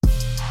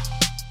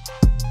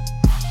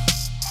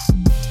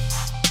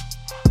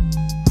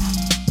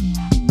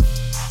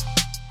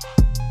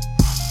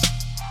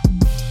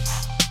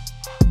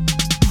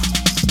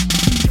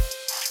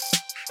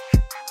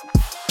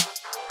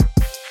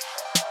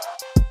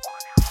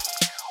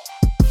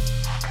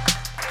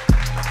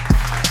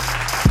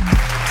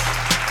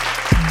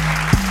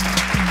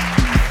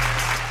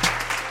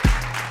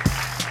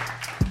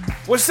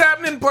What's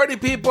happening, party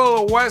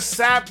people? What's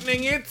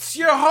happening? It's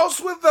your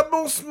host with the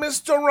most,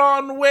 Mr.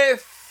 Ron,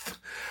 with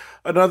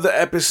another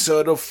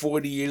episode of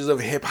 40 Years of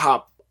Hip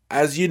Hop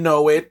as you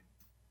know it,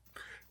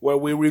 where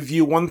we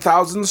review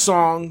 1,000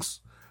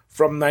 songs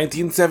from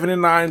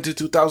 1979 to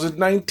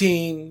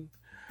 2019.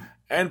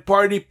 And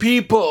party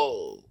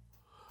people,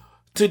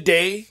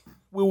 today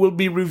we will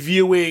be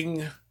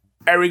reviewing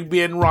Eric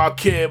B. and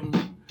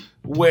Rakim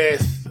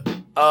with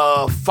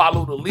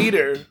Follow the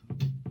Leader.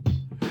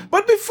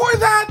 But before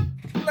that,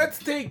 let's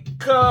take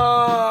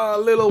a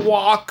little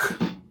walk,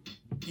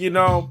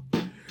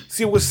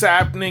 see what's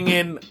happening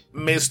in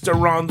Mr.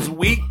 Ron's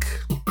week.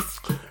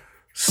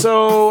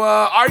 So,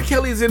 R.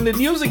 Kelly's in the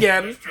news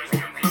again.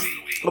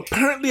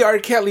 Apparently, R.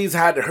 Kelly's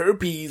had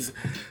herpes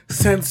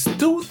since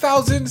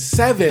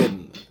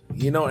 2007,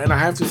 and I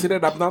have to say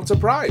that I'm not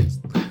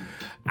surprised.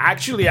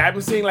 Actually, I've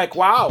been saying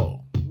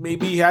wow,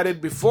 maybe he had it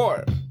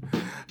before.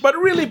 But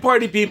really,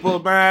 party people,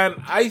 man,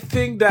 I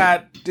think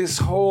that this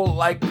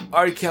whole,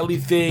 R. Kelly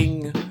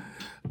thing,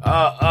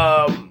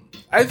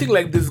 I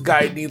think, this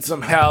guy needs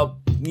some help.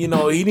 He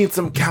needs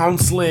some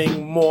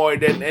counseling more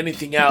than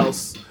anything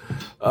else.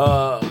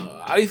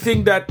 I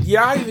think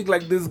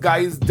this guy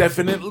is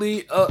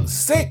definitely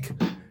sick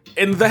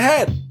in the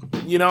head,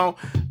 and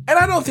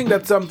I don't think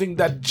that's something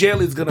that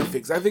jail is gonna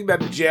fix. I think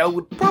that jail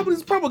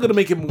is probably gonna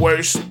make him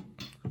worse,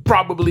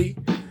 probably,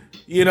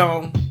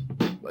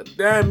 But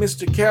damn,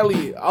 Mr.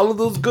 Kelly, all of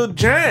those good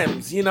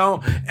jams, and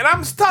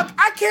I'm stuck.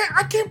 I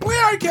can't play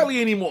R. Kelly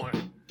anymore.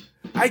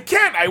 I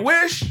can't. I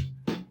wish,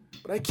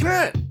 but I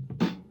can't.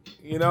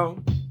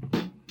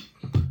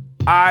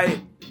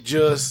 I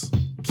just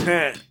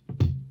can't.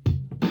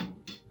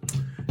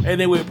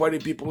 Anyway, party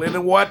people,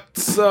 and what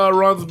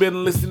Ron's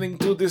been listening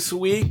to this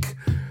week?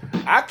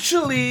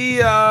 Actually,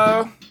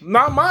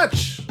 not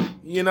much.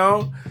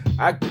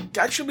 I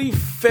actually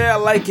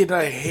felt like in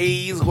a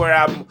haze where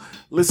I'm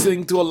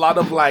listening to a lot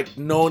of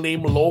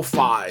no-name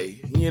lo-fi,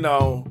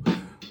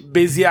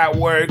 busy at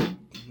work,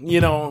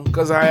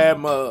 because I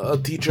am a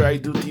teacher. I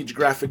do teach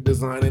graphic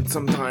design, and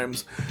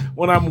sometimes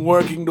when I'm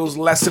working those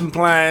lesson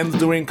plans,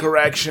 doing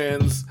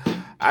corrections,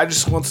 I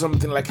just want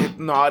something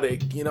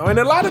hypnotic, and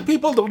a lot of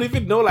people don't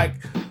even know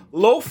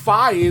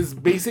lo-fi is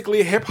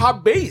basically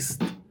hip-hop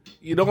based.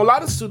 A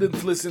lot of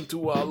students listen to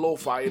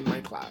lo-fi in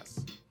my class.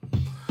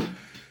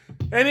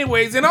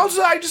 Anyways, and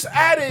also I just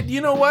added,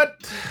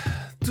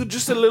 to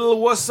just a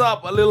little what's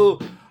up, a little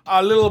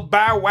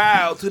bow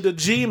wow to the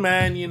G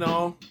man,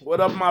 what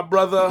up my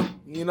brother,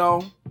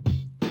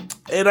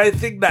 and I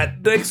think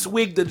that next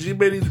week the G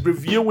man is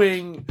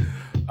reviewing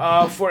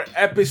for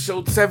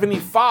episode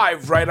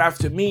 75, right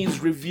after me,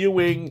 he's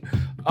reviewing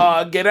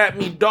Get At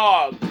Me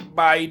Dog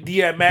by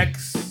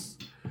DMX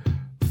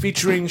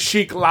featuring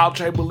Sheik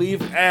Louch, I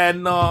believe,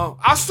 and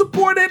I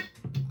support it.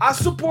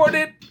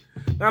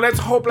 Now let's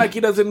hope he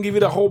doesn't give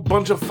it a whole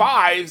bunch of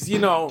fives, You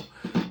know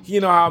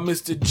how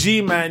Mr.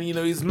 G, man,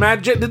 he's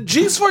mad. The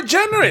G's for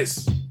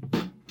generous.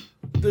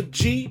 The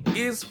G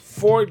is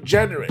for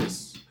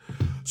generous.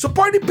 So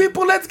party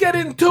people, let's get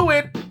into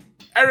it.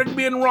 Eric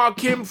B. and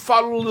Rakim,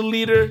 Follow the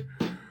Leader,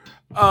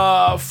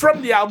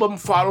 from the album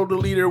Follow the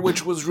Leader,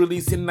 which was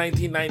released in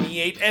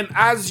 1998. And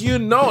as you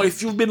know,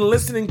 if you've been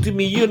listening to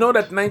me, you know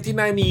that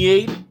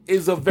 1998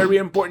 is a very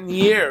important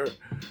year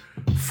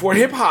for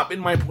hip-hop,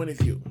 in my point of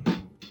view.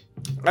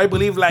 I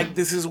believe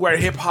this is where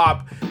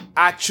hip-hop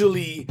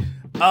actually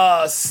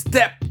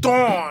stepped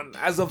on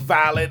as a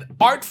valid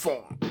art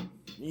form,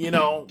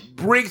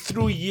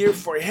 breakthrough year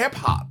for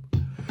hip-hop.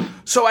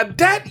 So at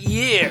that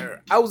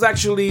year, I was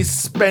actually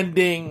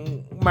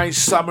spending my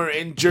summer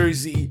in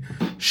Jersey.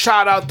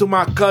 Shout out to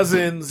my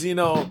cousins,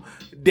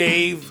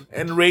 Dave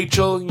and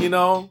Rachel,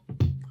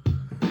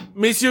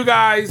 Miss you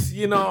guys,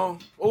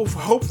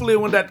 Hopefully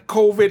when that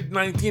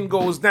COVID-19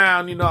 goes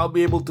down, I'll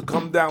be able to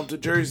come down to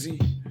Jersey.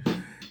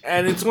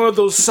 And it's one of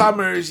those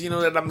summers,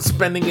 that I'm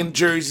spending in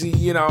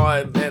Jersey, and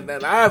I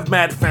have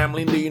mad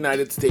family in the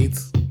United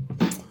States.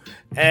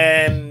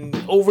 And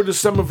over the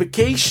summer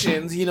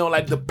vacations,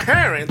 the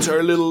parents are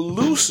a little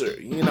looser,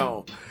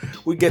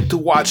 We get to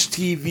watch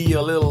TV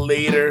a little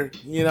later,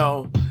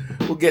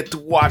 We'll get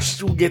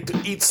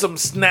to eat some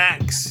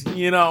snacks,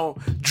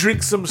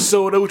 drink some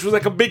soda, which was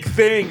a big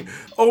thing.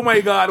 Oh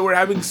my God, we're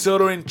having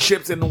soda and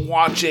chips and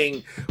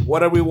watching.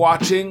 What are we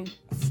watching?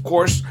 Of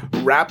course,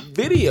 rap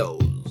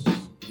videos.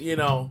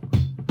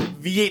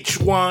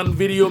 VH1,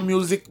 video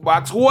music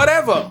box,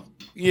 whatever,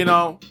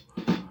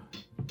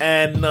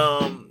 and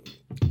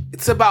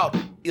it's about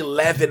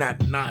 11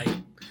 at night,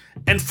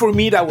 and for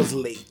me that was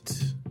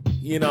late,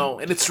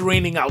 and it's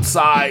raining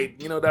outside,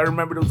 I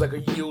remember there was a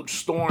huge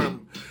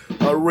storm,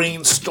 a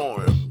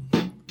rainstorm,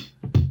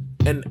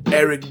 and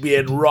Eric B.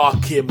 and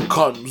Rakim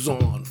comes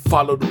on,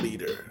 Follow the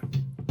Leader.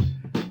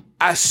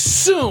 As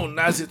soon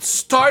as it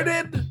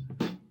started,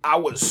 I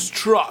was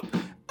struck.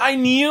 I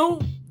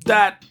knew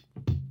that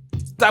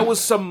was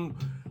some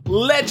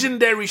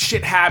legendary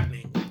shit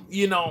happening,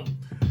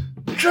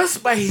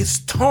 just by his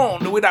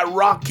tone, the way that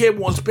Rakim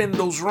was spinning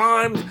those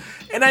rhymes,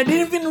 and I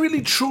didn't even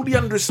really truly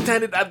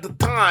understand it at the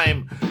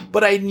time,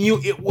 but I knew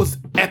it was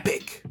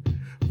epic.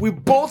 We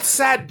both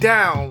sat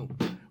down.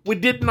 We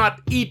did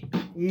not eat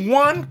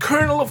one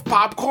kernel of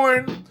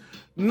popcorn,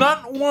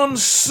 not one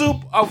sip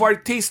of our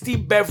tasty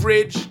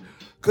beverage,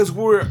 because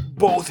we were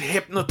both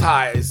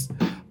hypnotized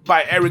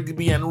by Eric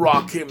B. and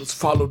Rakim's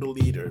Follow the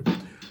Leader.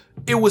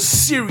 It was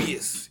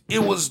serious.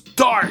 It was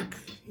dark,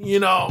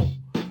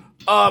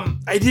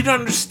 I didn't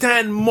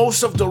understand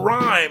most of the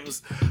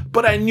rhymes,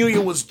 but I knew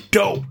it was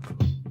dope.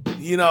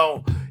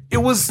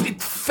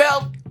 It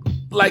felt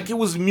like it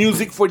was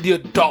music for the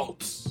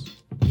adults,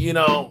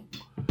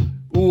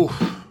 Ooh.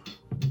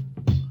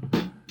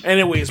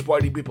 Anyways,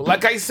 party people,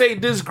 like I say,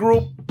 this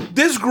group,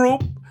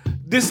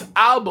 this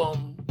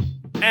album,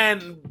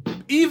 and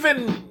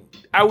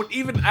I would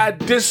even add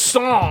this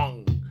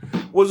song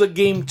was a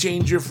game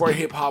changer for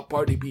hip hop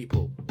party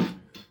people.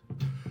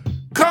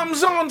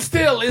 Comes on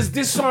still, is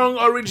this song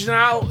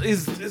original?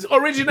 Is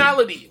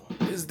originality?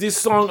 Is this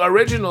song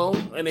original?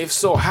 And if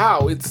so,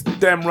 how? It's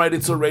damn right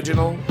it's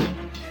original.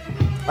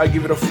 I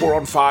give it a 4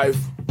 on 5.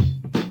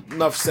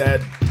 Enough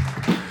said.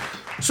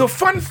 So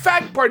fun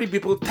fact, party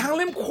people,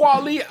 Talib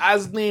Kweli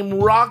has named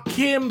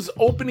Rakim's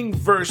opening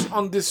verse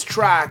on this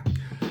track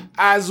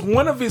as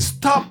one of his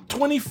top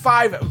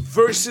 25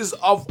 verses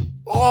of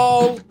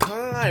all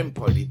time,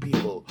 party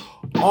people.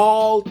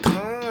 All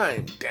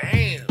time.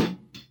 Damn.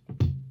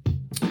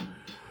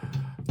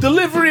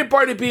 Delivery,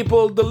 party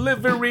people.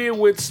 Delivery,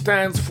 which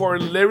stands for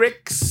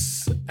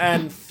lyrics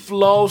and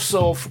flow.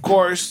 So, of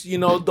course,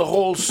 the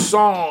whole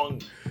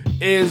song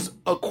is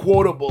a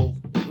quotable.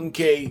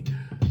 Okay?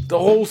 The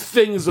whole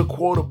thing is a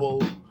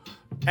quotable.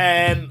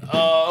 And,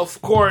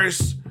 of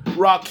course,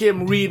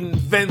 Rakim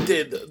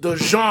reinvented the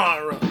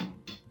genre.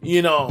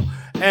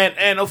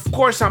 And of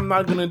course I'm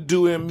not gonna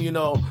do him,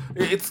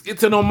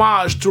 it's an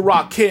homage to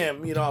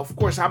Rakim, of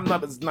course I'm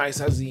not as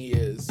nice as he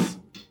is.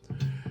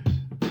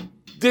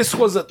 This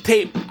was a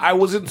tape I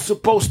wasn't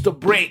supposed to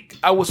break.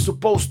 I was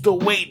supposed to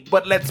wait,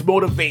 but let's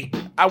motivate.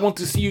 I want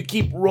to see you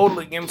keep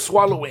rolling and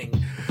swallowing,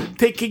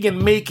 taking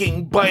and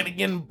making,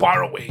 biting and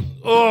borrowing.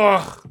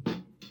 Ugh.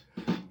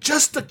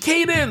 Just the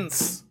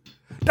cadence.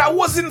 That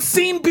wasn't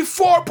seen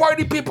before,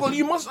 party people.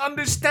 You must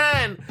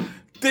understand.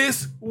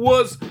 This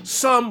was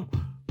some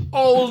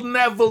old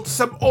Neville,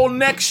 some old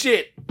neck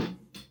shit.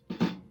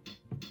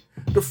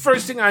 The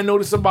first thing I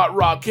noticed about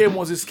Rakim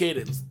was his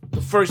cadence.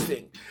 The first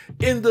thing.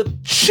 In the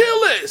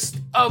chillest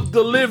of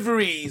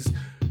deliveries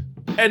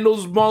and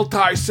those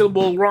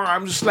multi-syllable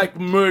rhymes, just like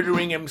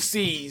murdering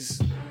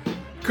MCs.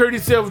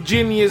 Courtesy of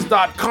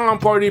Genius.com,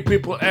 party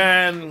people,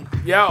 and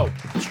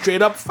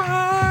straight up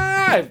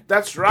 5.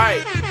 That's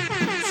right.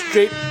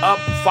 Straight up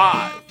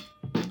 5.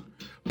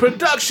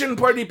 Production,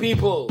 party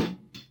people.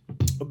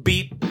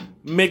 Beat,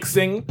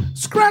 mixing,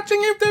 scratching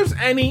if there's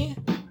any.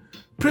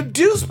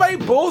 Produced by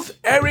both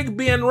Eric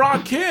B. and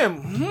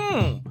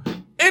Rakim.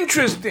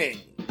 Interesting.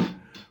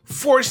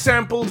 4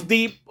 samples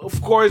deep.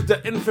 Of course,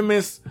 the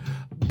infamous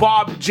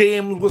Bob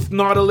James with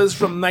Nautilus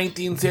from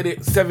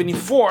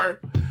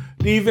 1974.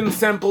 They even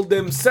sampled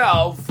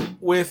themselves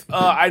with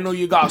I Know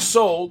You Got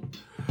Sold.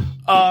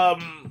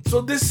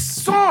 So this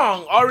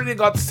song already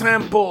got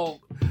sampled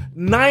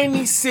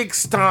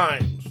 96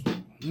 times.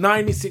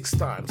 96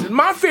 times. And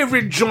my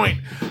favorite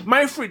joint,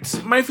 my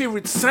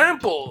favorite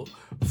sample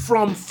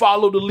from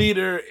Follow the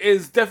Leader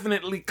is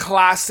definitely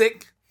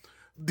Classic,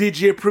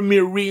 DJ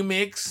Premier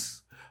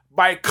Remix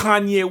by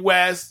Kanye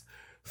West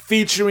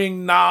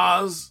featuring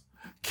Nas,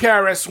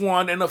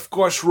 KRS-One, and of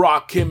course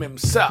Rakim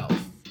himself.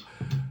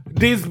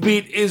 This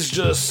beat is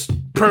just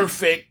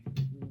perfect,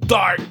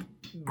 dark,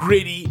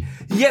 gritty,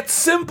 yet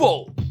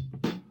simple,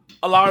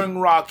 allowing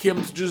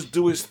Rakim to just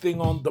do his thing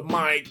on the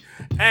mic.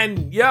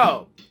 And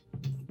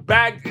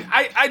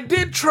I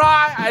did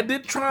try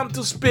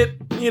to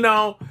spit,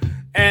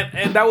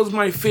 and that was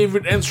my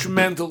favorite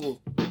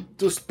instrumental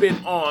to spit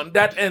on.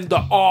 That and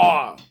the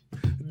R,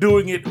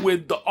 doing it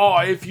with the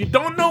R. If you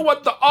don't know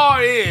what the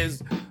R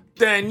is,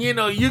 then, you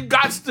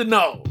gots to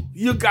know.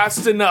 You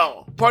gots to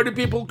know. Party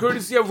people,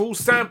 courtesy of Who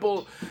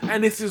Sample,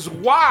 and this is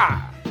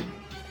why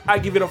I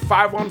give it a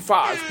 5 on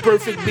 5.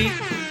 Perfect beat,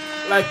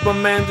 like my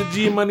man the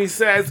G Money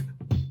says,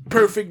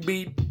 perfect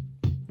beat.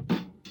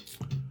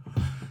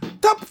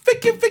 Top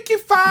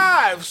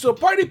 55. So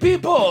party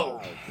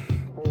people,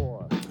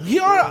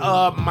 here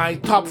are my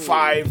top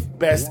 5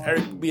 best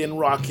Eric B. and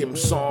Rakim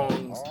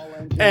songs.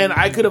 And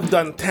I could have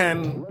done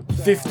 10,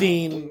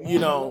 15,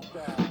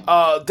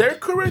 Their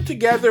career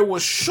together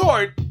was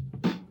short,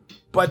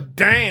 but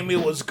damn,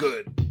 it was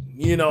good.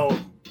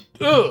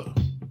 Ugh.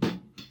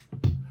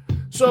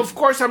 So of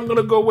course I'm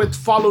gonna go with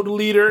Follow the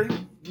Leader,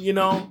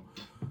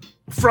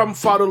 from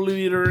Follow the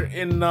Leader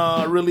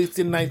released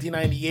in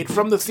 1998.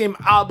 From the same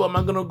album,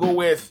 I'm gonna go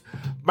with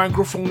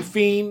Microphone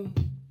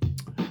Fiend.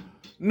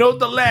 Know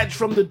the Ledge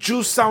from the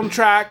Juice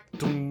soundtrack.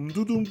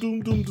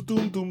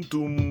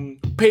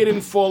 Paid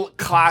in Full,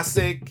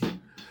 classic.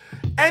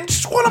 And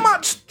just one of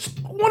mine,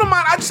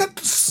 I just had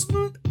to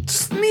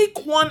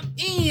sneak one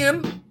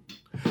in.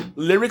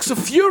 Lyrics of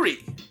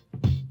Fury.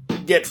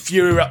 Get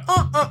Furia.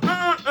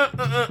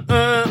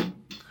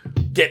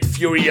 Get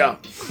Furia.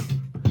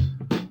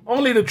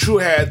 Only the true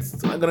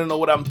heads are gonna know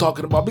what I'm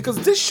talking about, because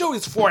this show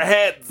is for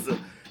heads.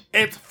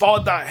 It's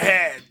for the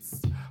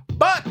heads.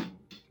 But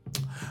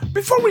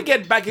before we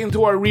get back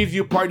into our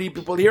review, party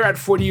people, here at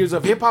 40 Years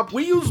of Hip Hop,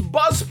 we use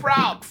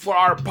Buzzsprout for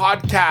our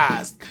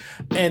podcast.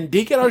 And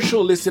they get our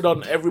show listed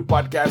on every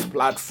podcast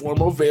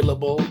platform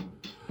available.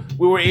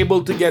 We were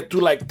able to get to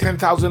like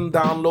 10,000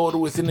 downloads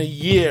within a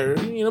year.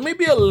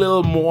 Maybe a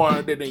little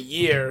more than a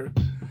year.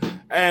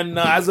 And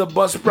as a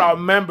Buzzsprout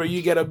member,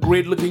 you get a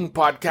great looking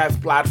podcast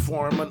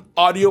platform, an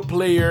audio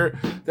player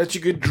that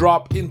you could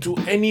drop into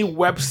any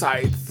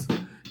websites.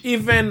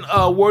 Even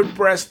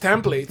WordPress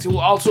templates. You will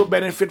also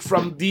benefit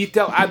from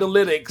detailed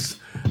analytics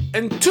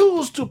and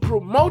tools to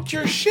promote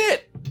your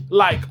shit,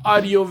 like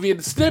audio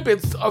vid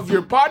snippets of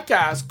your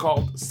podcast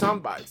called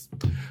soundbites.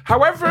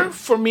 However,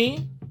 for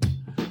me,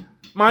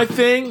 my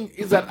thing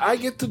is that I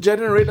get to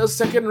generate a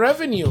second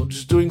revenue,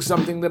 just doing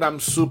something that I'm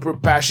super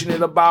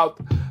passionate about,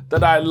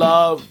 that I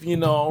love.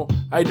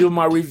 I do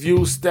my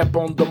review, step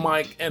on the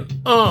mic, and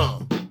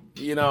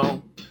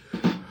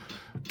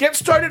Get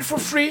started for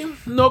free,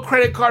 no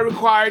credit card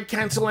required,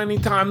 cancel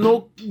anytime,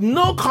 no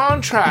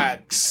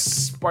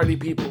contracts, party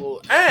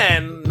people.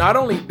 And not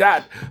only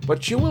that,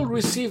 but you will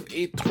receive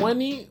a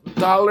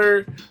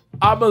 $20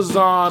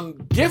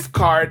 Amazon gift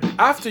card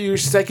after your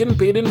second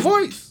paid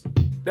invoice.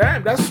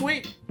 Damn, that's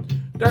sweet.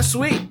 That's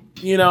sweet,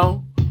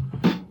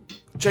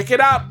 Check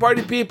it out,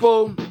 party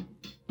people.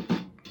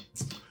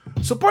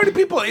 So party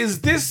people,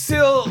 is this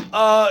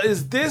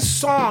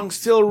song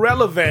still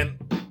relevant?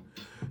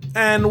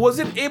 And was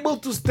it able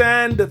to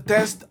stand the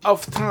test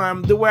of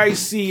time? The way I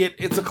see it,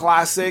 it's a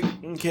classic,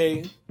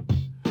 okay?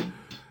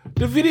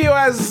 The video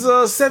has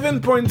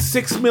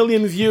 7.6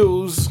 million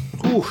views.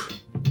 Whew.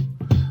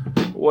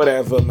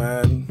 Whatever,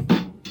 man.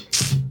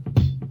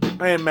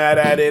 I ain't mad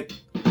at it,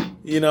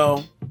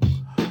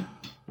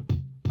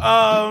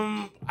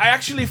 I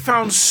actually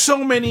found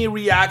so many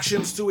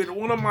reactions to it.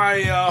 One of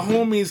my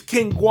homies,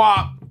 King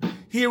Guap,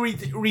 he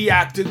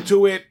reacted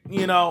to it,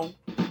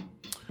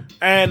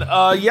 And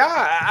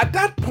at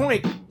that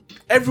point,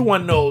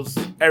 everyone knows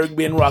Eric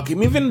B and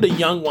Rakim, even the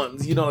young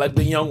ones, like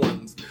the young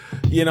ones,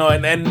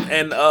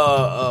 and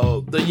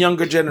the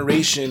younger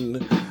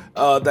generation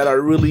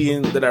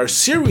that are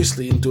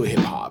seriously into hip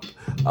hop,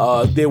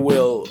 they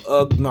will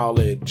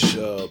acknowledge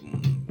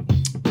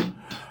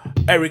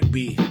Eric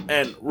B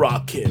and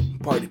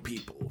Rakim, party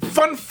people.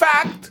 Fun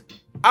fact: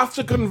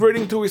 after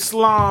converting to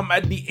Islam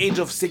at the age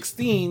of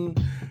 16,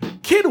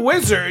 Kid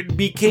Wizard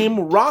became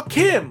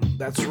Rakim.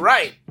 That's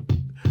right.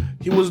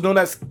 He was known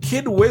as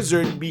Kid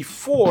Wizard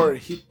before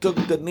he took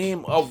the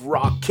name of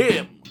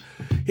Rakim.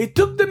 He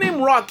took the name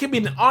Rakim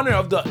in honor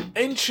of the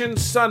ancient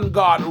sun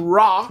god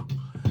Ra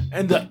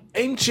and the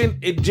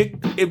ancient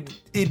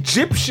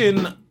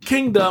Egyptian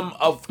kingdom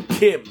of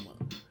Kim,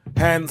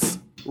 hence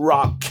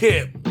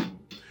Rakim.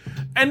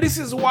 And this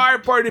is why,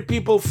 party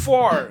people,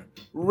 for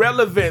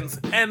relevance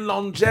and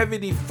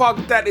longevity, fuck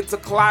that, it's a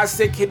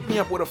classic. Hit me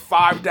up with a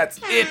 5, that's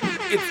it,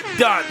 it's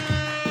done.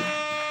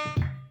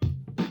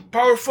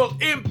 Powerful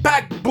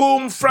impact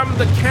boom from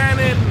the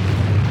cannon.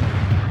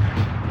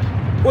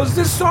 Was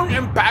this song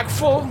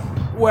impactful?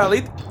 Well,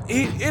 it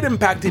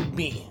impacted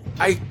me.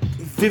 I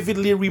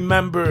vividly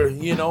remember,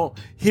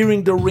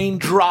 hearing the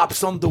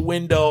raindrops on the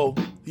window,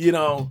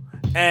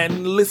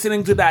 and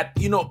listening to that,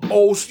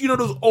 those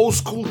old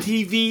school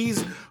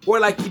TVs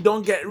where like you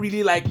don't get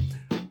really like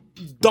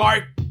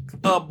dark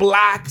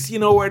blacks,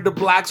 where the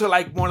blacks are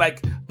like more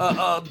like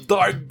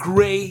dark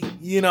gray,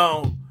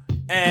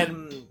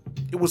 and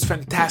it was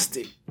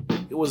fantastic.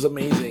 It was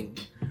amazing,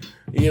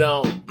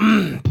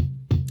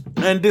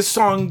 And this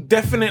song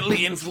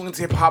definitely influenced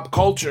hip hop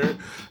culture.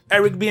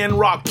 Eric B and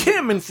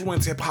Rakim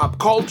influenced hip hop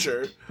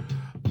culture.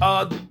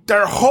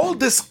 Their whole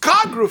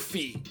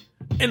discography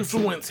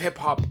influenced hip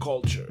hop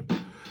culture.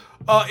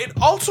 It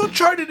also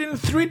charted in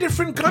 3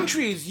 different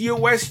countries: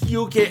 US,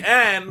 UK,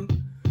 and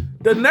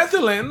the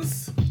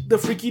Netherlands. The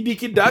Freaky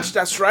Deaky Dutch.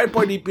 That's right,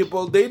 party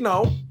people. They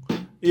know,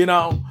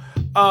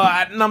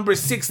 At number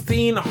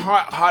 16,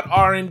 Hot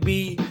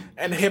R&B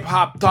and Hip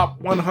Hop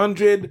Top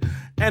 100.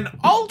 And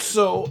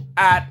also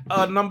at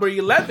number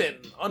 11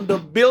 on the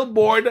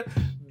Billboard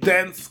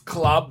Dance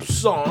Club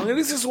Song. And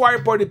this is why,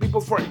 party people,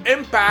 for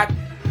impact,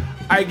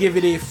 I give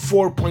it a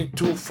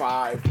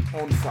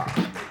 4.25 on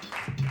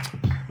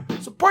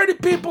 5. So party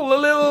people, a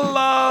little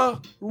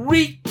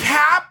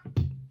recap.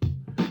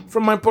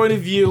 From my point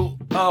of view,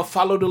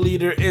 Follow the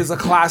Leader is a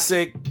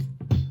classic.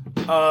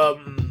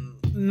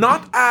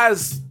 Not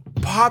as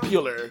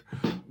popular,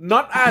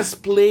 not as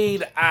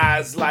played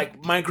as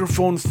like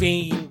Microphone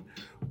Fame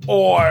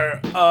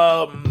or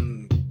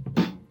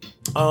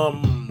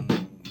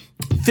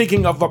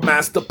Thinking of a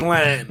Master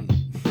Plan,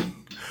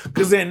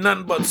 cause ain't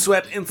nothing but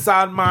sweat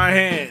inside my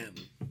hand.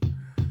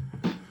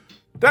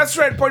 That's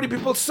right, party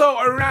people. So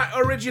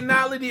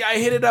originality, I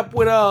hit it up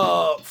with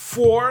a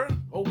 4.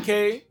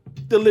 Okay,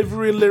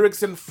 delivery,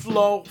 lyrics, and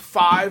flow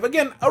 5.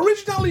 Again,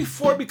 originality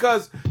 4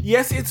 because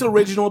yes, it's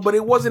original, but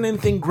it wasn't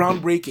anything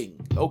groundbreaking.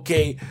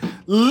 Okay,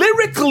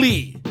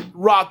 lyrically,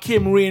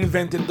 Rakim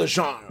reinvented the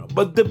genre,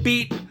 but the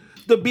beat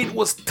The beat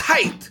was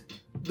tight.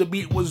 The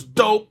beat was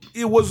dope.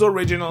 It was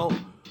original,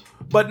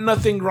 but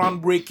nothing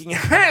groundbreaking.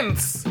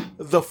 Hence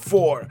the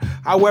 4.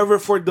 However,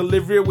 for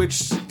delivery, which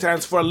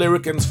stands for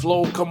lyric and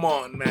flow, come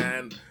on,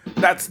 man.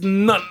 That's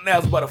nothing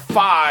else but a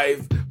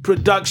 5.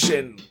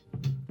 Production.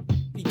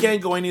 You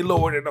can't go any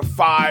lower than a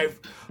 5.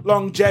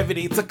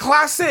 Longevity. It's a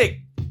classic.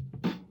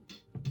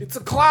 It's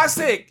a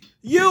classic.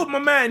 You, my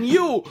man,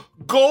 you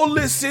go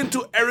listen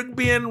to Eric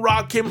B and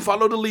Rakim,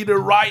 Follow the Leader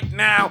right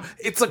now.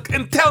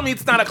 And tell me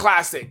it's not a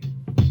classic.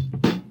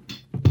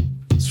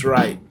 That's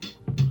right.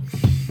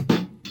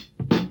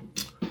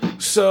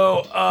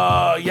 So,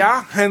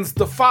 hence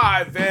the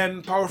 5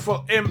 and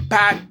powerful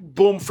impact.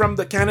 Boom from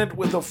the Canet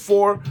with a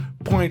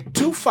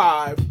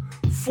 4.25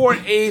 for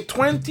a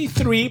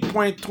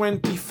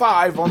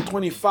 23.25 on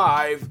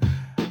 25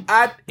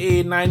 at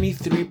a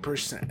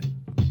 93%.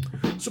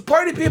 So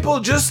party people,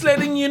 just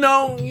letting you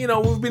know,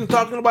 we've been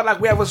talking about like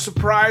we have a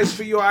surprise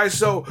for you guys.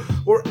 So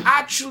we're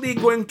actually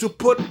going to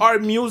put our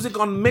music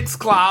on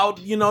Mixcloud.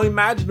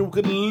 Imagine we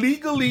could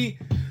legally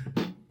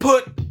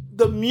put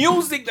the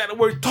music that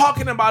we're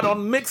talking about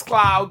on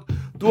Mixcloud,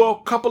 do a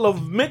couple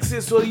of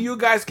mixes so you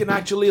guys can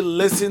actually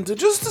listen to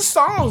just the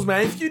songs,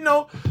 man. If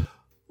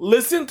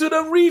listen to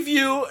the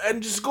review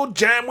and just go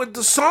jam with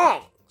the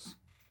songs.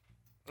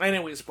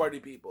 Anyways,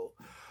 party people,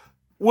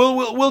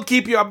 we'll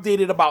keep you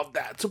updated about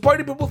that. So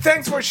party people,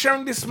 thanks for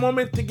sharing this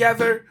moment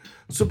together.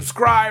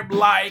 Subscribe,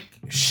 like,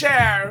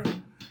 share,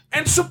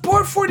 and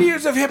support 40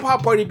 years of hip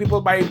hop, party people,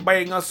 by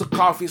buying us a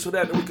coffee so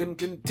that we can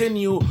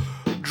continue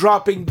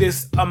dropping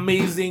this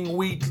amazing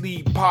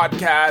weekly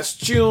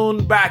podcast.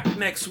 Tune back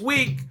next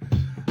week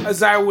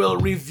as I will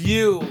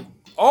review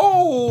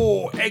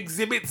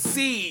Exhibit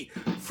C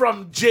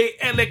from J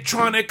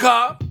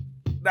Electronica.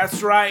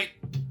 That's right.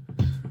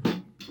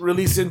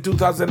 Released in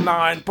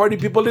 2009. Party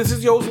people, this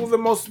is your host with the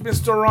most,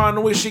 Mr.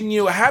 Ron, wishing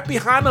you a happy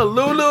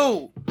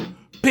Honolulu.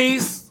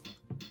 Peace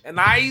and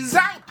eyes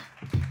out.